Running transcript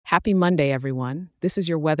Happy Monday, everyone. This is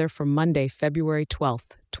your weather for Monday, February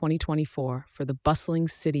 12th, 2024, for the bustling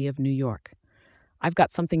city of New York. I've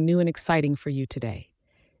got something new and exciting for you today.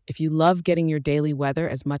 If you love getting your daily weather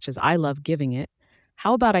as much as I love giving it,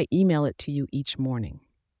 how about I email it to you each morning?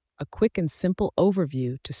 A quick and simple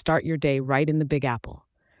overview to start your day right in the Big Apple.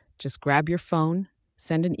 Just grab your phone,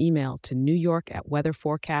 send an email to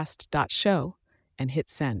newyork@weatherforecast.show, and hit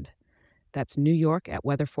send. That's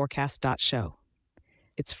newyork@weatherforecast.show.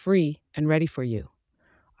 It's free and ready for you.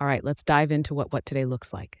 All right, let's dive into what today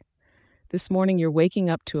looks like. This morning, you're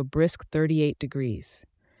waking up to a brisk 38 degrees.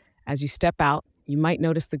 As you step out, you might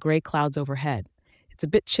notice the gray clouds overhead. It's a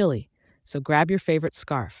bit chilly, so grab your favorite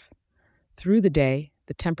scarf. Through the day,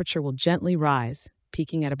 the temperature will gently rise,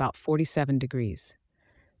 peaking at about 47 degrees.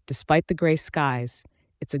 Despite the gray skies,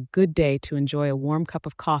 it's a good day to enjoy a warm cup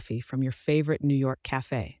of coffee from your favorite New York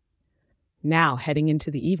cafe. Now, heading into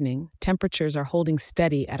the evening, temperatures are holding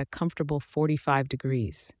steady at a comfortable 45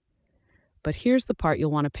 degrees. But here's the part you'll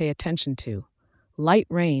want to pay attention to. Light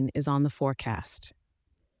rain is on the forecast.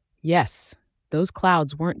 Yes, those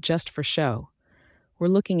clouds weren't just for show. We're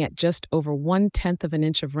looking at just over 1/10 of an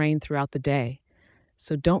inch of rain throughout the day,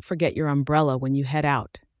 so don't forget your umbrella when you head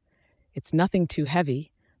out. It's nothing too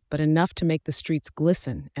heavy, but enough to make the streets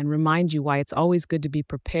glisten and remind you why it's always good to be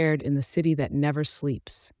prepared in the city that never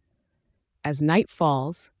sleeps. As night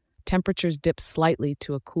falls, temperatures dip slightly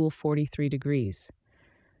to a cool 43 degrees.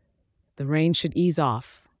 The rain should ease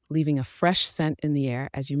off, leaving a fresh scent in the air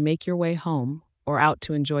as you make your way home or out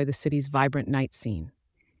to enjoy the city's vibrant night scene.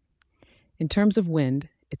 In terms of wind,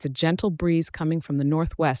 it's a gentle breeze coming from the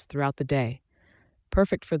northwest throughout the day,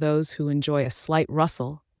 perfect for those who enjoy a slight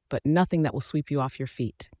rustle, but nothing that will sweep you off your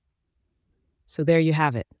feet. So there you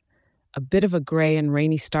have it, a bit of a gray and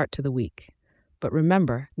rainy start to the week. But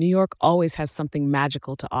remember, New York always has something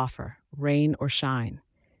magical to offer, rain or shine.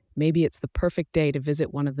 Maybe it's the perfect day to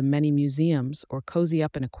visit one of the many museums or cozy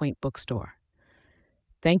up in a quaint bookstore.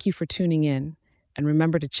 Thank you for tuning in, and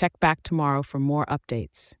remember to check back tomorrow for more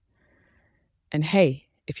updates. And hey,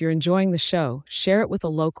 if you're enjoying the show, share it with a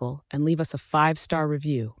local and leave us a 5-star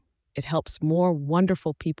review. It helps more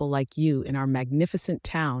wonderful people like you in our magnificent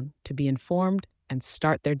town to be informed and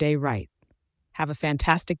start their day right. Have a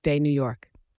fantastic day, New York.